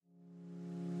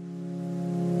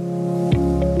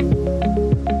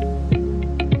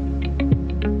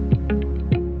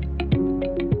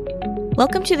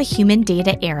Welcome to the Human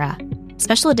Data Era,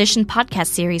 special edition podcast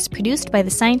series produced by the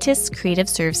Scientists Creative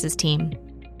Services team.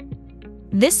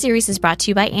 This series is brought to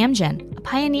you by Amgen, a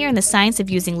pioneer in the science of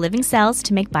using living cells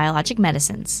to make biologic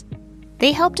medicines.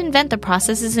 They helped invent the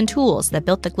processes and tools that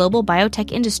built the global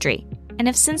biotech industry and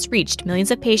have since reached millions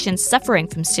of patients suffering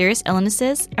from serious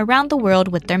illnesses around the world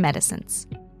with their medicines.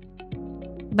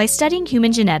 By studying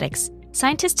human genetics,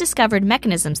 scientists discovered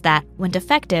mechanisms that, when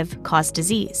defective, cause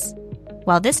disease.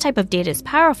 While this type of data is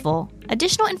powerful,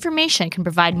 additional information can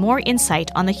provide more insight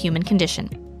on the human condition.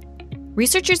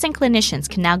 Researchers and clinicians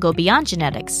can now go beyond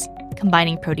genetics,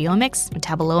 combining proteomics,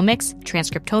 metabolomics,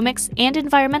 transcriptomics, and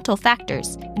environmental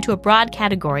factors into a broad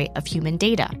category of human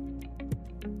data.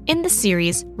 In the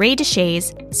series, Ray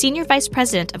Deshaies, Senior Vice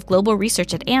President of Global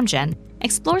Research at Amgen,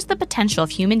 explores the potential of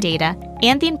human data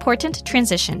and the important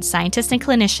transition scientists and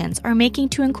clinicians are making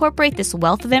to incorporate this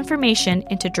wealth of information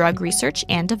into drug research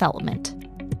and development.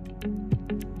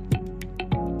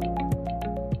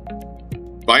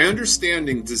 By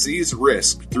understanding disease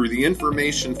risk through the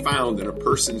information found in a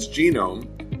person's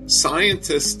genome,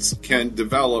 scientists can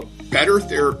develop better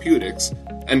therapeutics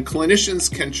and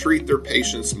clinicians can treat their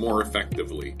patients more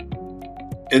effectively.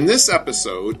 In this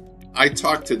episode, I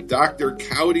talked to Dr.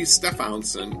 Coudi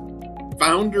Stephansson,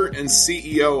 founder and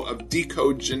CEO of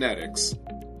Decode Genetics,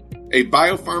 a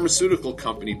biopharmaceutical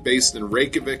company based in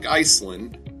Reykjavik,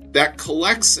 Iceland, that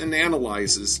collects and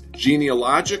analyzes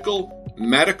genealogical,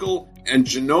 medical, and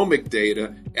genomic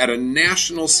data at a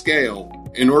national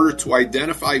scale in order to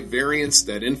identify variants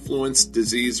that influence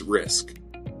disease risk.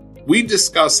 We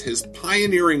discuss his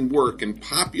pioneering work in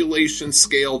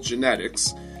population-scale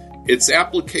genetics, its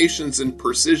applications in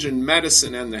precision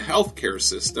medicine and the healthcare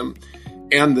system,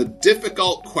 and the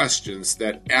difficult questions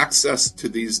that access to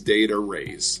these data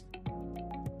raise.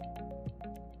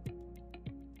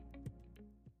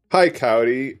 Hi,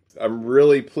 Coudi. I'm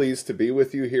really pleased to be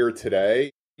with you here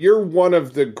today. You're one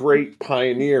of the great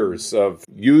pioneers of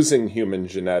using human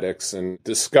genetics and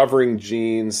discovering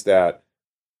genes that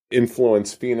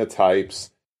influence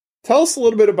phenotypes. Tell us a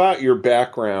little bit about your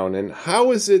background and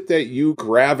how is it that you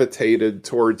gravitated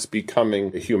towards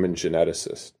becoming a human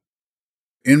geneticist?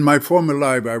 In my former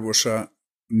life, I was a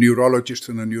neurologist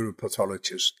and a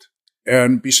neuropathologist.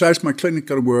 And besides my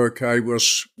clinical work, I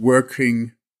was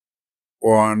working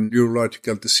on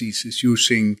neurological diseases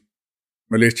using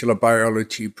molecular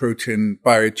biology, protein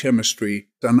biochemistry,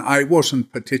 and I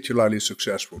wasn't particularly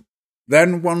successful.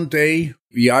 Then one day,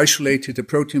 we isolated the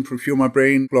protein from human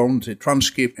brain, cloned the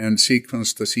transcript, and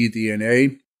sequenced the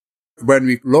cDNA. When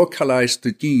we localized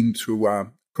the gene through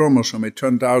a chromosome, it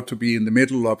turned out to be in the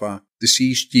middle of a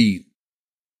diseased gene.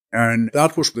 And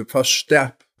that was the first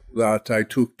step that I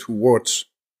took towards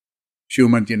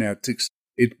human genetics.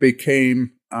 It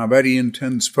became a very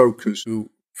intense focus to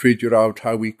figure out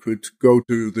how we could go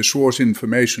to the source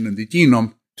information in the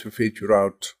genome to figure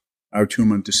out our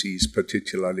human disease,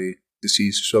 particularly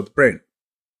diseases of the brain.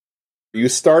 You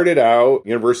started out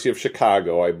University of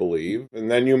Chicago, I believe,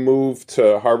 and then you moved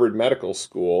to Harvard Medical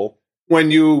School.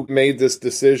 When you made this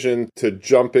decision to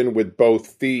jump in with both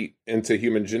feet into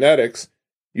human genetics,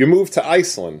 you moved to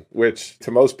Iceland, which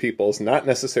to most people is not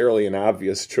necessarily an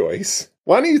obvious choice.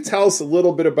 Why don't you tell us a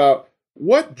little bit about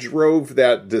what drove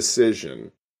that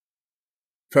decision?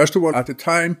 First of all, at the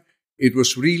time, it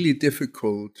was really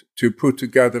difficult to put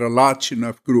together a large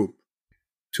enough group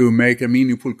to make a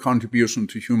meaningful contribution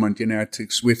to human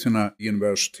genetics within a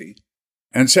university.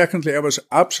 And secondly, I was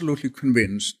absolutely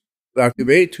convinced that the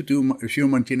way to do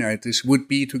human genetics would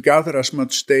be to gather as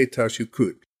much data as you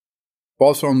could,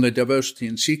 both on the diversity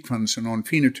in sequence and on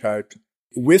phenotype,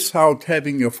 without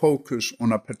having a focus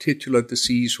on a particular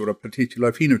disease or a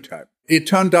particular phenotype. It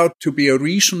turned out to be a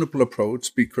reasonable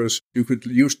approach because you could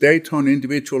use data on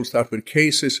individuals that were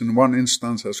cases in one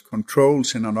instance as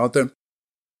controls in another.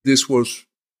 This was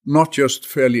not just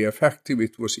fairly effective,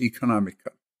 it was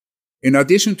economical. In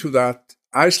addition to that,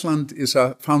 Iceland is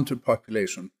a founded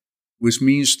population, which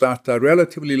means that a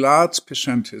relatively large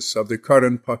percentage of the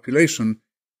current population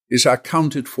is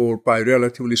accounted for by a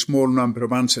relatively small number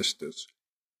of ancestors.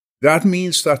 That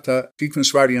means that a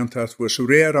sequence variant that was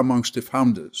rare amongst the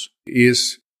founders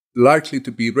is likely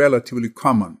to be relatively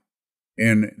common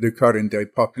in the current day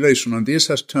population, and this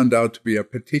has turned out to be a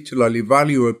particularly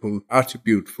valuable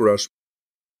attribute for us.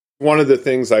 One of the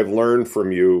things I've learned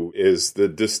from you is the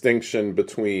distinction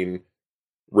between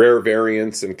rare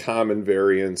variants and common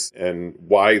variants and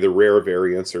why the rare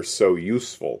variants are so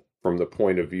useful from the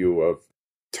point of view of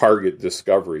target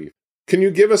discovery. Can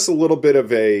you give us a little bit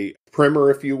of a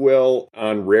primer, if you will,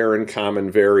 on rare and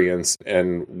common variants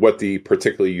and what the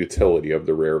particular utility of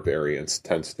the rare variants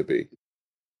tends to be?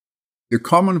 The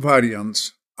common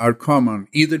variants are common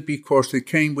either because they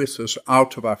came with us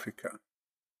out of Africa,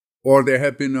 or they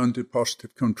have been under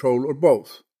positive control, or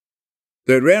both.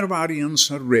 The rare variants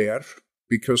are rare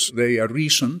because they are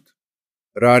recent.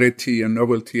 Rarity and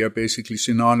novelty are basically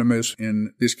synonymous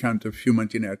in this kind of human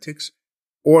genetics,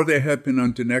 or they have been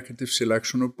under negative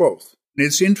selection, or both.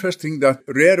 It's interesting that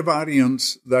rare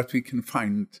variants that we can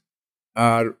find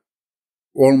are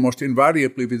almost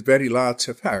invariably with very large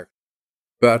effect.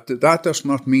 But that does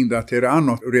not mean that there are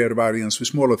not rare variants with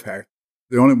small effect.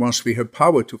 The only ones we have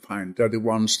power to find are the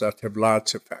ones that have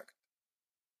large effect.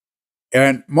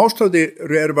 And most of the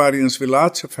rare variants with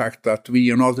large effect that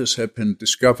we and others have been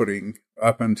discovering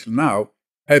up until now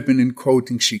have been in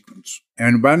coding sequence.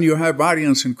 And when you have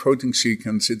variants in coding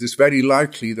sequence, it is very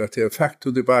likely that the effect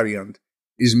of the variant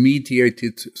is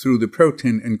mediated through the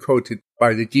protein encoded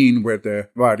by the gene where the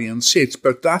variant sits.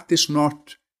 But that is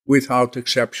not without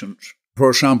exceptions. For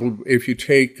example, if you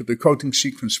take the coding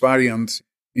sequence variants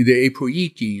in the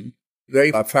ApoE gene,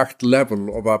 they affect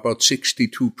level of about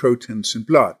 62 proteins in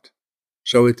blood.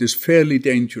 So it is fairly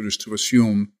dangerous to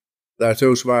assume that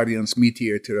those variants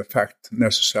mediate their effect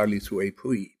necessarily through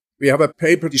ApoE. We have a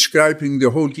paper describing the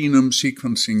whole genome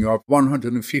sequencing of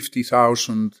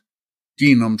 150,000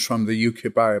 genomes from the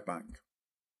UK Biobank.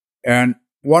 And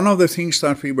one of the things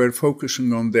that we were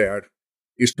focusing on there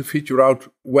is to figure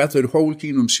out whether whole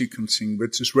genome sequencing,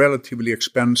 which is relatively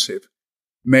expensive,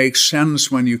 makes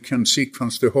sense when you can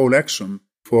sequence the whole exome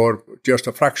for just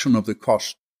a fraction of the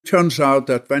cost. It turns out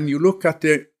that when you look at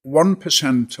the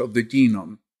 1% of the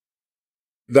genome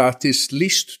that is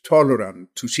least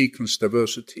tolerant to sequence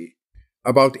diversity,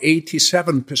 about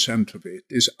 87% of it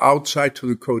is outside of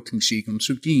the coding sequence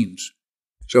of genes.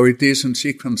 So it is in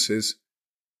sequences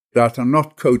that are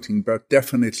not coding, but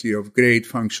definitely of great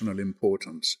functional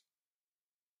importance.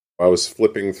 I was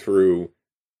flipping through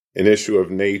an issue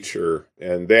of Nature,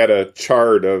 and they had a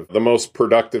chart of the most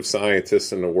productive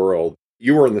scientists in the world.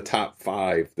 You were in the top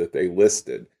 5 that they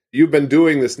listed. You've been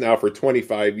doing this now for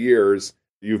 25 years.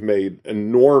 You've made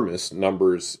enormous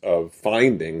numbers of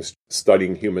findings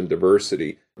studying human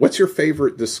diversity. What's your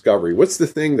favorite discovery? What's the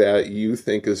thing that you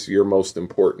think is your most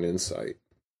important insight?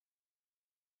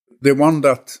 The one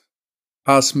that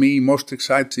has me most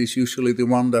excited is usually the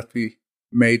one that we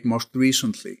made most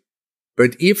recently.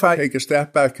 But if I take a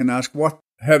step back and ask, what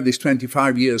have these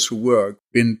 25 years of work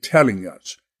been telling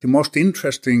us? The most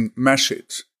interesting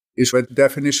message is the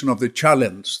definition of the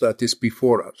challenge that is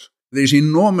before us. There's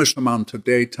enormous amount of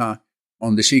data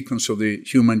on the sequence of the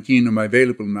human genome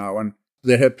available now, and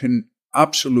there have been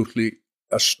absolutely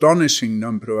astonishing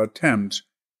number of attempts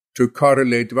to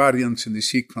correlate variants in the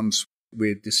sequence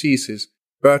with diseases.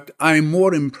 But I'm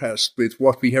more impressed with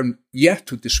what we have yet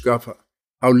to discover,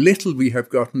 how little we have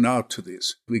gotten out to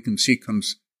this. We can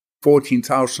sequence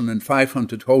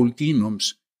 14,500 whole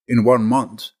genomes in 1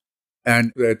 month,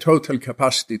 and the total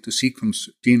capacity to sequence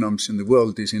genomes in the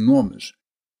world is enormous.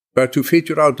 But to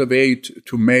figure out a way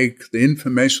to make the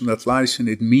information that lies in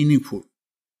it meaningful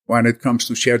when it comes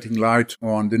to shedding light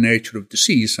on the nature of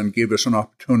disease and give us an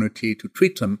opportunity to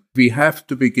treat them, we have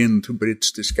to begin to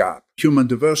bridge this gap. Human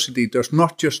diversity does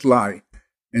not just lie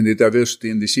in the diversity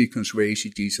in the sequence of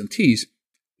ACGs and Ts.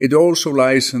 It also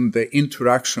lies in the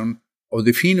interaction of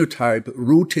the phenotype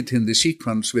rooted in the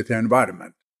sequence with the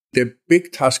environment. The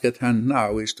big task at hand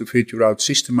now is to figure out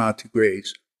systematic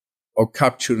ways of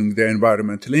capturing the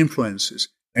environmental influences.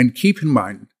 And keep in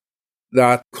mind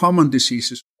that common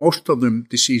diseases, most of them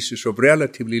diseases of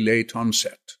relatively late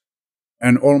onset,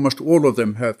 and almost all of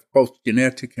them have both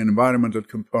genetic and environmental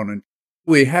component.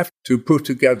 We have to put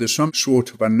together some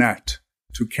sort of a net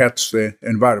to catch the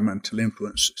environmental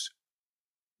influences.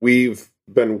 We've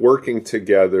been working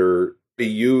together to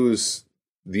use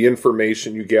the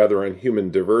information you gather on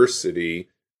human diversity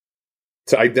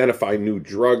to identify new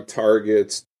drug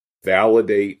targets,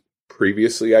 validate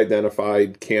previously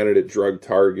identified candidate drug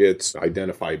targets,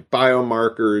 identify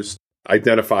biomarkers,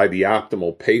 identify the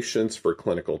optimal patients for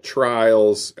clinical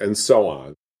trials, and so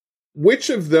on. Which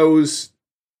of those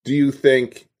do you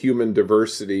think human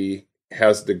diversity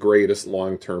has the greatest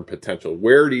long-term potential?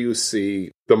 Where do you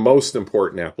see the most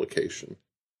important application?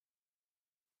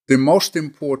 The most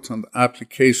important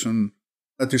application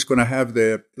that is going to have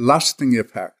the lasting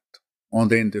effect on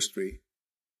the industry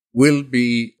will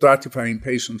be stratifying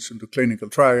patients into clinical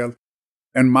trial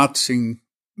and matching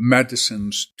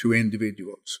medicines to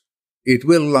individuals. It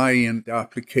will lie in the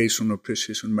application of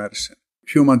precision medicine.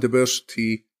 Human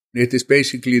diversity, it is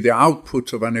basically the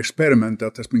output of an experiment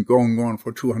that has been going on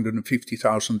for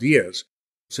 250,000 years,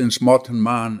 since modern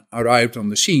man arrived on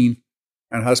the scene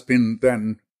and has been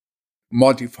then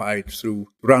modified through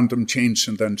random change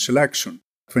and then selection.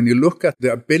 When you look at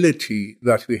the ability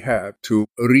that we have to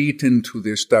read into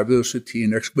this diversity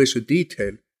in exquisite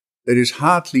detail, there is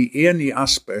hardly any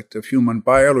aspect of human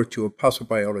biology or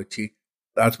pathobiology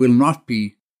that will not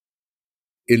be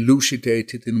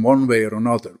elucidated in one way or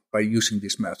another by using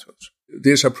these methods.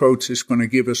 This approach is going to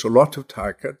give us a lot of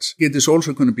targets. It is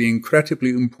also going to be incredibly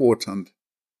important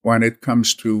when it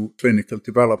comes to clinical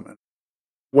development.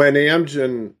 When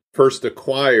Amgen first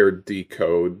acquired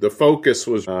deCODE, the focus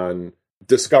was on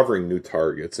discovering new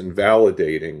targets and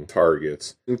validating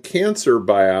targets. In cancer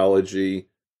biology,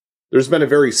 there's been a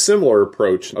very similar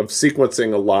approach of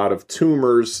sequencing a lot of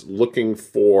tumors, looking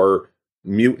for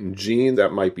mutant genes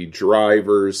that might be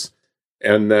drivers,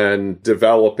 and then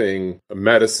developing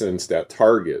medicines that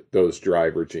target those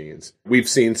driver genes. We've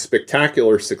seen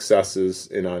spectacular successes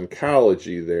in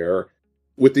oncology there.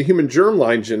 With the human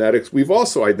germline genetics, we've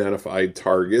also identified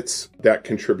targets that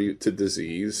contribute to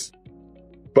disease.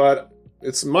 But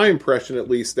it's my impression, at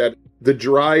least, that the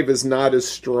drive is not as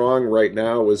strong right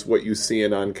now as what you see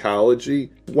in oncology.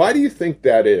 Why do you think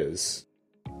that is?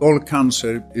 All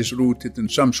cancer is rooted in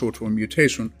some sort of a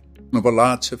mutation of a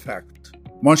large effect.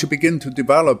 Once you begin to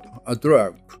develop a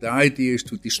drug, the idea is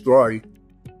to destroy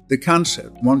the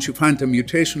cancer. Once you find a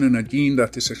mutation in a gene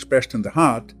that is expressed in the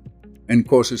heart and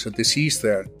causes a disease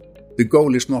there, the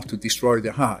goal is not to destroy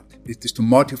the heart. It is to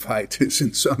modify this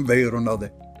in some way or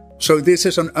another. So this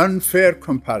is an unfair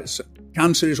comparison.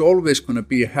 Cancer is always going to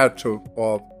be ahead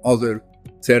of other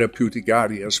therapeutic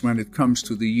areas when it comes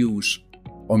to the use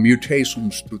of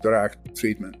mutations to direct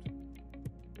treatment.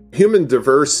 Human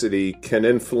diversity can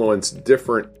influence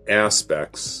different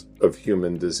aspects of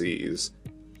human disease.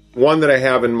 One that I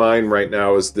have in mind right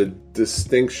now is the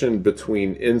distinction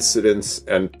between incidence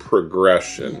and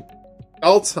progression.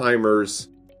 Alzheimer's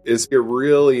is a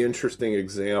really interesting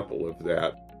example of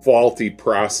that. Faulty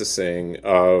processing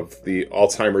of the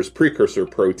Alzheimer's precursor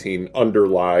protein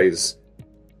underlies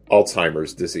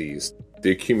Alzheimer's disease.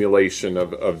 The accumulation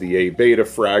of the A-beta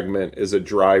fragment is a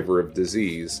driver of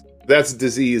disease. That's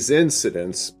disease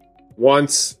incidence.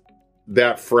 Once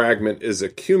that fragment is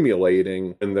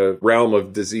accumulating in the realm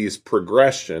of disease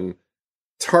progression,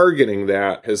 targeting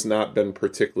that has not been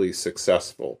particularly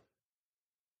successful.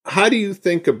 How do you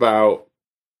think about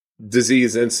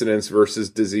disease incidence versus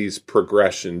disease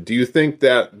progression? Do you think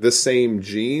that the same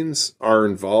genes are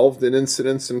involved in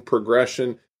incidence and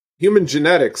progression? Human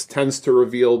genetics tends to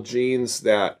reveal genes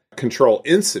that control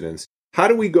incidence. How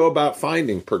do we go about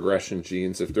finding progression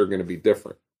genes if they're going to be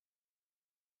different?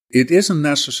 It isn't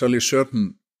necessarily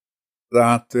certain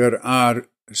that there are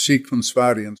sequence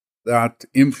variants that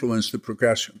influence the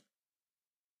progression.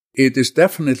 It is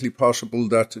definitely possible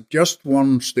that just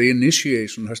once the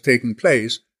initiation has taken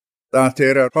place, that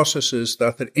there are processes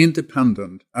that are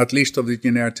independent, at least of the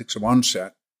genetics of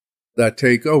onset, that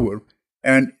take over.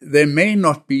 And there may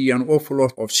not be an awful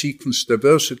lot of sequence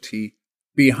diversity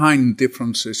behind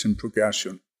differences in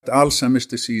progression. Alzheimer's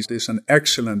disease is an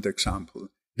excellent example.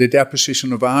 The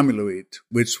deposition of amyloid,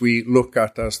 which we look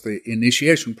at as the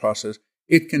initiation process,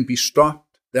 it can be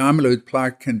stopped, the amyloid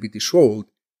plaque can be dissolved,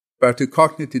 but the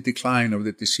cognitive decline of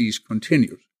the disease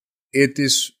continues. It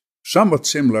is somewhat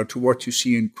similar to what you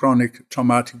see in chronic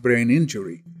traumatic brain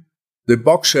injury. The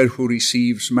boxer who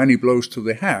receives many blows to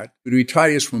the head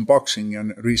retires from boxing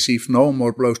and receives no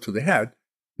more blows to the head.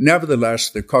 Nevertheless,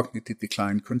 the cognitive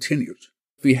decline continues.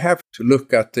 We have to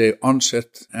look at the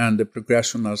onset and the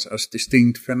progression as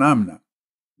distinct phenomena.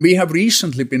 We have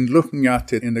recently been looking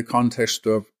at it in the context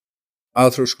of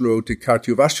atherosclerotic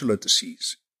cardiovascular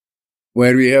disease,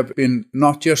 where we have been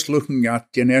not just looking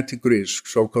at genetic risk,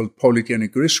 so-called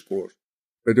polygenic risk scores,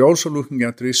 but also looking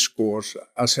at risk scores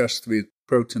assessed with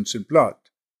proteins in blood.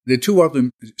 The two of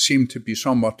them seem to be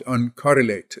somewhat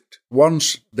uncorrelated.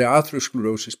 Once the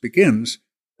atherosclerosis begins,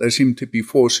 there seem to be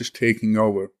forces taking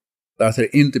over that are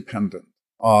independent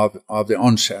of the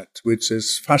onset, which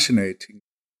is fascinating.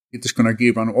 It is going to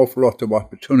give an awful lot of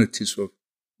opportunities of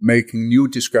making new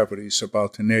discoveries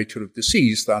about the nature of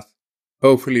disease that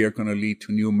hopefully are going to lead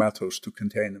to new methods to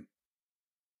contain them.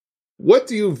 What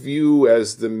do you view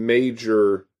as the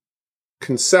major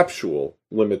conceptual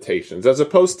limitations, as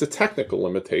opposed to technical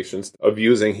limitations, of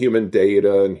using human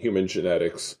data and human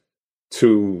genetics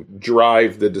to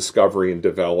drive the discovery and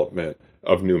development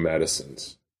of new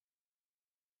medicines?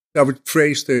 I would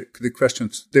phrase the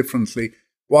questions differently.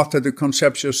 What are the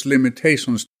conceptual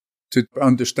limitations to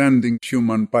understanding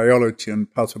human biology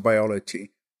and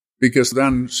pathobiology? Because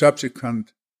then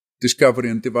subsequent discovery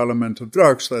and development of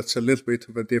drugs, that's a little bit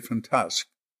of a different task.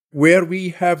 Where we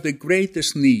have the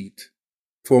greatest need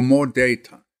for more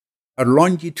data are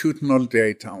longitudinal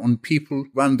data on people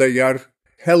when they are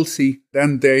healthy,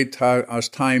 then data as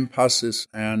time passes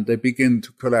and they begin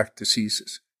to collect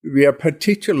diseases. We are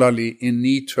particularly in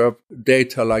need of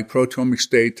data like proteomics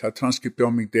data,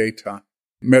 transcriptomic data,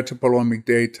 metabolomic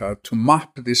data to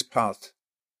map this path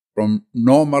from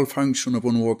normal function of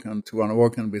an organ to an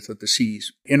organ with a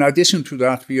disease. In addition to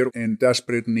that, we are in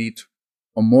desperate need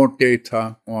of more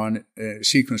data on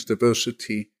sequence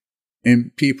diversity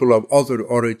in people of other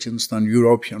origins than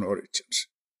European origins.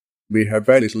 We have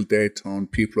very little data on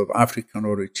people of African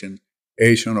origin,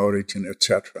 Asian origin,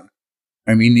 etc.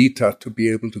 And we need that to be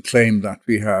able to claim that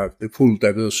we have the full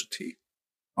diversity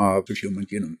of the human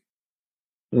genome.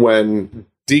 When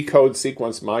Decode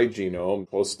sequenced my genome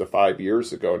close to 5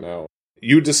 years ago now,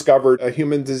 you discovered a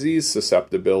human disease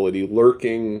susceptibility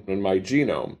lurking in my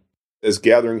genome. As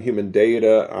gathering human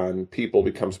data on people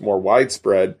becomes more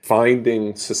widespread,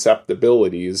 finding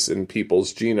susceptibilities in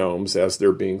people's genomes as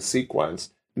they're being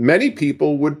sequenced, many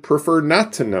people would prefer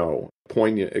not to know. A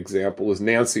poignant example is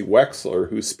Nancy Wexler,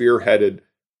 who spearheaded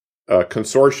a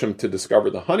consortium to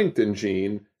discover the Huntington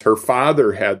gene. Her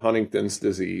father had Huntington's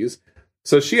disease,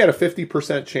 so she had a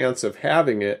 50% chance of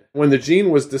having it. When the gene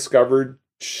was discovered,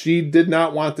 she did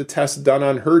not want the test done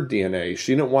on her DNA.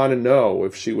 She didn't want to know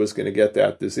if she was going to get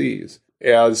that disease.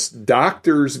 As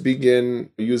doctors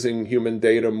begin using human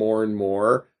data more and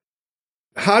more,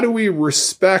 how do we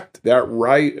respect that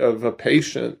right of a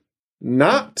patient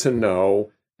not to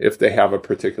know if they have a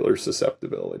particular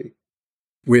susceptibility?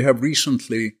 We have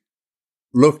recently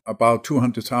looked about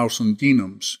 200,000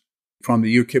 genomes from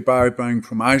the UK Biobank,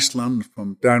 from Iceland,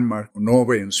 from Denmark,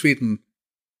 Norway, and Sweden.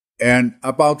 And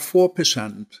about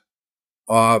 4%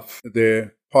 of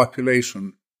the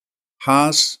population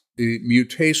has a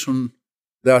mutation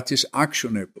that is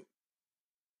actionable.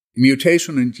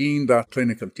 Mutation in gene that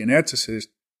clinical geneticists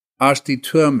has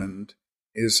determined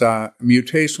is a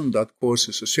mutation that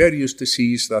causes a serious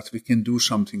disease that we can do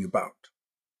something about.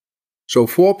 So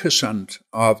 4%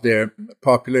 of the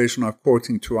population,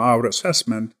 according to our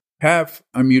assessment, have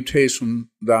a mutation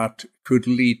that could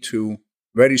lead to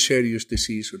very serious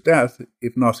disease or death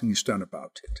if nothing is done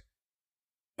about it.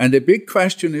 And the big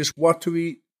question is, what do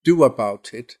we do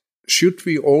about it? Should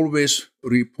we always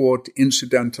report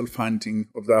incidental finding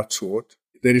of that sort?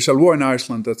 There is a law in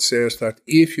Iceland that says that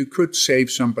if you could save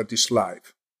somebody's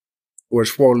life who has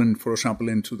fallen, for example,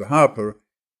 into the harbor,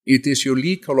 it is your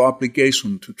legal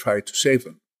obligation to try to save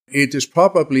them. It is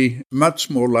probably much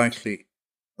more likely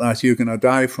that you're going to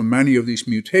die from many of these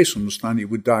mutations than you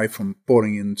would die from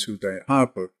falling into the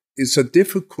harbor. It's a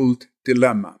difficult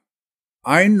dilemma.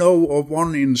 I know of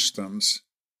one instance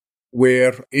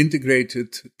where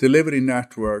integrated delivery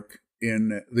network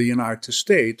in the United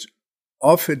States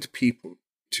offered people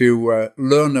to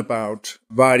learn about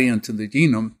variant in the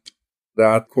genome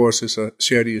that causes a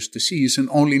serious disease, and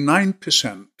only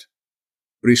 9%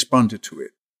 responded to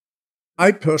it.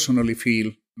 I personally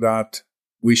feel that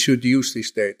we should use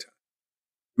this data.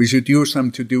 We should use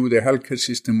them to do the healthcare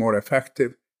system more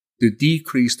effective, to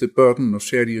decrease the burden of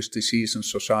serious disease in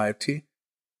society.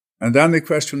 And then the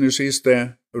question is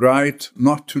the right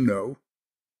not to know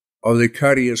of the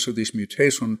carriers of this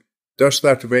mutation, does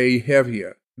that weigh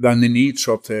heavier than the needs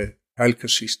of the healthcare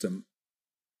system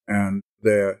and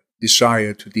the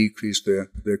desire to decrease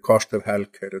the cost of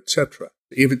healthcare, etc.?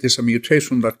 If it is a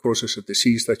mutation that causes a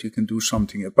disease that you can do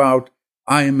something about,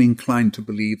 I am inclined to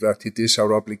believe that it is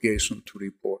our obligation to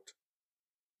report.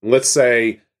 Let's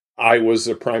say I was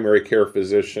a primary care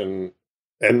physician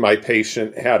and my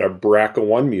patient had a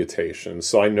BRCA1 mutation,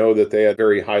 so I know that they had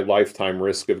very high lifetime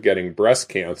risk of getting breast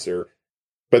cancer,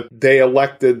 but they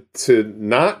elected to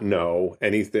not know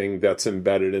anything that's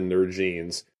embedded in their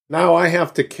genes. Now I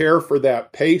have to care for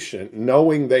that patient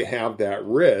knowing they have that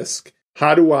risk.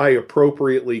 How do I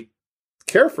appropriately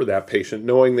care for that patient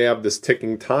knowing they have this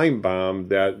ticking time bomb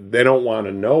that they don't want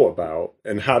to know about?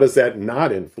 And how does that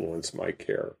not influence my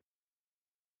care?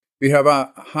 We have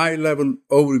a high-level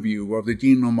overview of the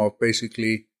genome of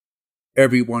basically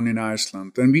everyone in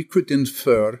Iceland, and we could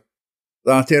infer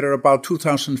that there are about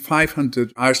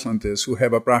 2,500 Icelanders who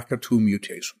have a BRCA2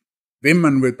 mutation.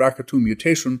 Women with BRCA2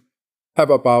 mutation have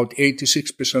about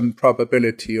 86%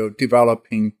 probability of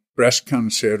developing breast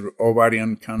cancer,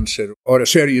 ovarian cancer, or a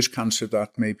serious cancer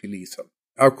that may be lethal.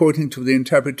 According to the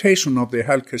interpretation of the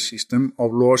healthcare system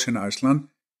of laws in Iceland,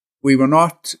 we were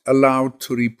not allowed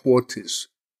to report this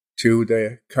to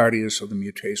the carriers of the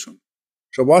mutation.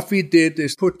 So what we did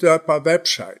is put up a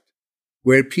website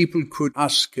where people could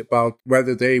ask about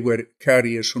whether they were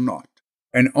carriers or not.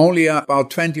 And only about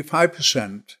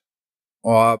 25%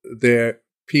 of the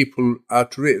people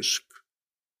at risk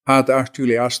had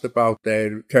actually asked about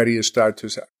their career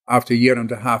status after a year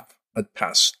and a half had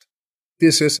passed.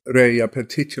 This is, Ray, a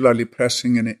particularly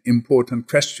pressing and important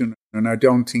question, and I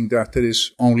don't think that there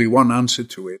is only one answer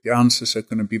to it. The answers are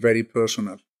going to be very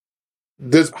personal.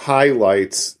 This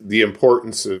highlights the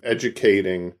importance of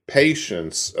educating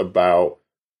patients about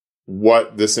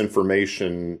what this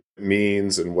information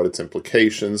means and what its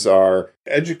implications are.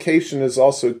 Education is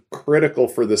also critical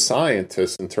for the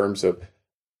scientists in terms of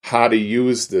how to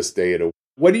use this data.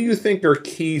 What do you think are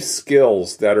key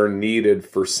skills that are needed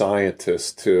for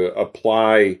scientists to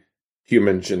apply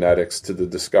human genetics to the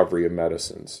discovery of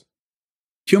medicines?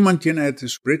 Human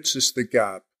genetics bridges the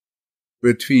gap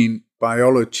between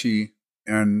biology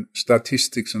and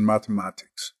statistics and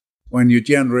mathematics. When you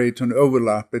generate an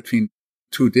overlap between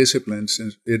two disciplines,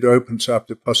 it opens up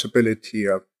the possibility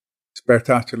of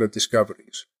spectacular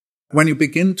discoveries. When you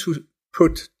begin to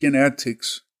put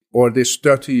genetics or the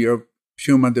study of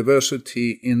human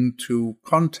diversity into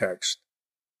context,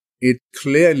 it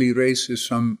clearly raises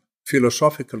some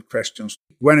philosophical questions.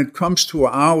 When it comes to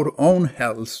our own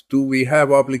health, do we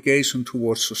have obligation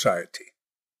towards society?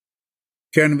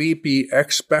 Can we be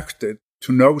expected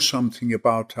to know something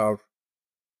about our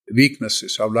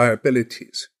weaknesses, our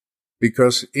liabilities?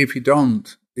 Because if we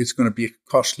don't, it's going to be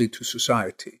costly to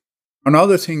society.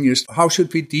 Another thing is, how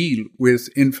should we deal with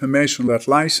information that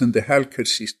lies in the healthcare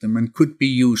system and could be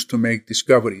used to make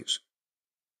discoveries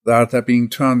that are being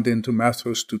turned into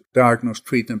methods to diagnose,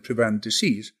 treat, and prevent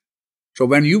disease? So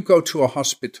when you go to a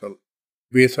hospital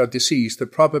with a disease, the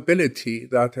probability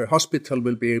that a hospital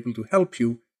will be able to help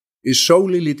you is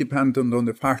solely dependent on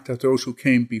the fact that those who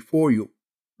came before you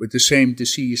with the same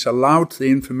disease allowed the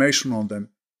information on them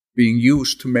being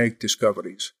used to make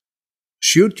discoveries.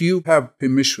 Should you have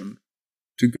permission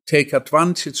to take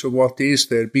advantage of what is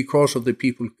there because of the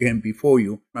people who came before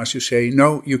you, as you say,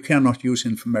 no, you cannot use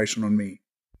information on me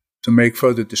to make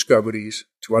further discoveries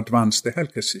to advance the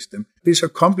healthcare system? These are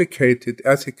complicated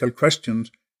ethical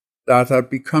questions that are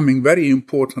becoming very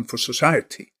important for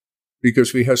society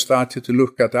because we have started to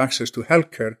look at access to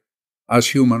healthcare as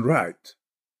human right.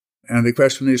 And the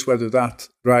question is whether that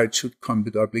right should come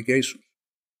with obligations.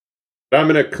 I'm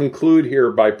going to conclude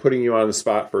here by putting you on the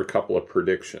spot for a couple of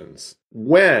predictions.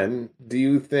 When do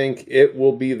you think it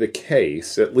will be the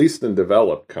case, at least in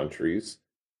developed countries,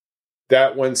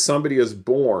 that when somebody is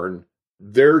born,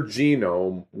 their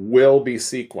genome will be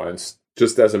sequenced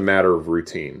just as a matter of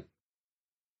routine?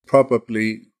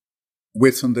 Probably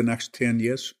within the next 10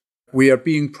 years. We are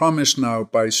being promised now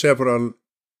by several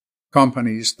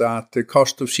companies that the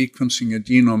cost of sequencing a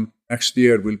genome next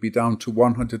year will be down to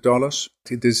 $100.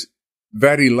 It is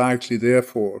very likely,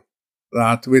 therefore,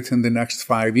 that within the next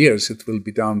 5 years it will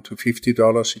be down to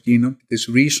 $50 a genome. It is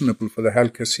reasonable for the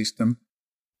healthcare system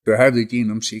to have the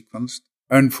genome sequenced.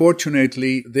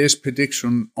 Unfortunately, this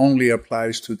prediction only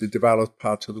applies to the developed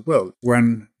parts of the world.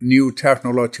 When new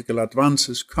technological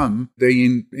advances come, they,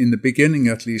 in the beginning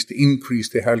at least, increase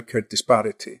the healthcare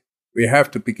disparity. We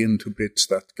have to begin to bridge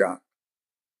that gap.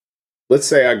 Let's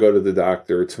say I go to the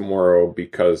doctor tomorrow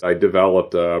because I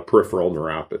developed a peripheral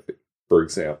neuropathy, for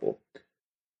example.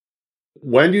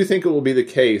 When do you think it will be the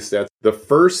case that the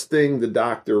first thing the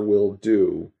doctor will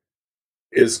do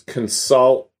is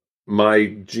consult my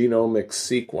genomic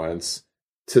sequence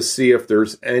to see if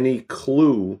there's any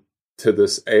clue to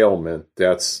this ailment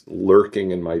that's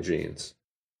lurking in my genes?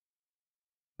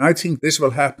 I think this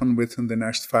will happen within the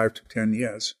next 5 to 10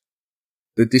 years.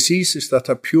 The diseases that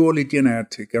are purely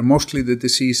genetic are mostly the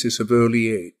diseases of early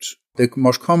age. The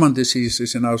most common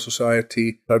diseases in our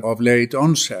society are of late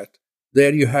onset.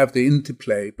 There you have the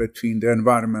interplay between the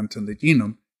environment and the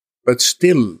genome. But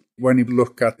still, when you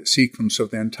look at the sequence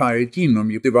of the entire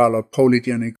genome, you develop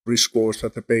polygenic risk scores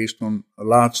that are based on a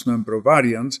large number of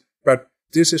variants. But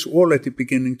this is already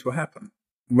beginning to happen.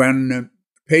 When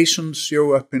patients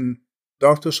show up in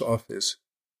doctor's office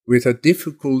with a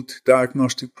difficult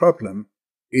diagnostic problem,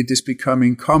 it is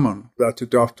becoming common that the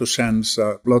doctor sends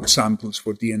blood samples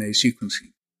for DNA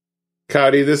sequencing.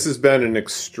 Kadi, this has been an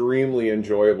extremely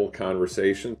enjoyable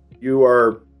conversation. You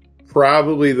are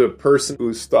probably the person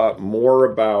who's thought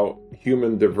more about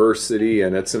human diversity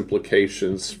and its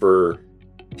implications for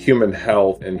human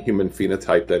health and human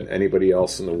phenotype than anybody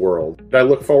else in the world. I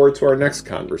look forward to our next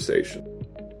conversation.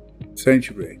 Thank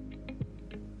you, Ray.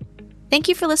 Thank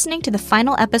you for listening to the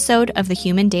final episode of the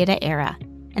Human Data Era.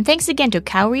 And thanks again to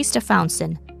Kauri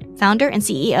Stefansson, founder and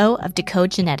CEO of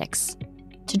Decode Genetics.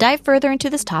 To dive further into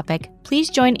this topic, please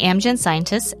join Amgen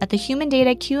scientists at the Human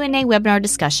Data Q&A webinar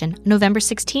discussion November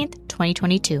 16th,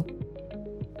 2022.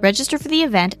 Register for the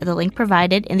event at the link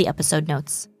provided in the episode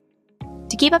notes.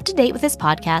 To keep up to date with this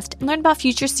podcast and learn about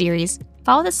future series,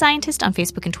 follow The Scientist on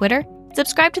Facebook and Twitter, and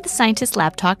subscribe to The Scientist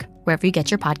Lab Talk wherever you get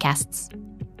your podcasts.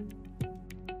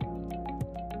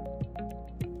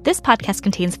 This podcast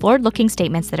contains forward-looking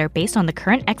statements that are based on the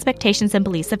current expectations and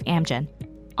beliefs of Amgen.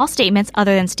 All statements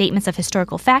other than statements of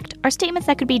historical fact are statements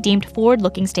that could be deemed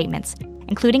forward-looking statements,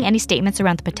 including any statements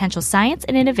around the potential science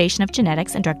and innovation of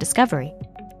genetics and drug discovery.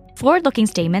 Forward-looking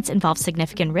statements involve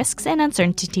significant risks and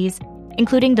uncertainties,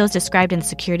 including those described in the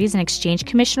Securities and Exchange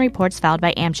Commission reports filed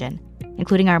by Amgen,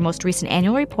 including our most recent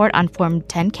annual report on Form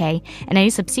 10-K and any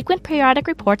subsequent periodic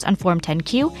reports on Form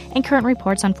 10-Q and current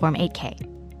reports on Form 8-K.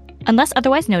 Unless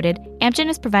otherwise noted, Amgen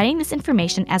is providing this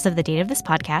information as of the date of this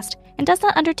podcast and does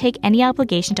not undertake any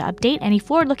obligation to update any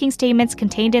forward-looking statements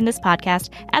contained in this podcast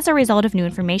as a result of new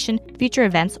information, future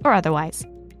events, or otherwise.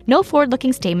 No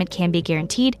forward-looking statement can be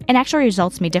guaranteed, and actual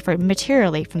results may differ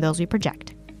materially from those we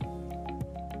project.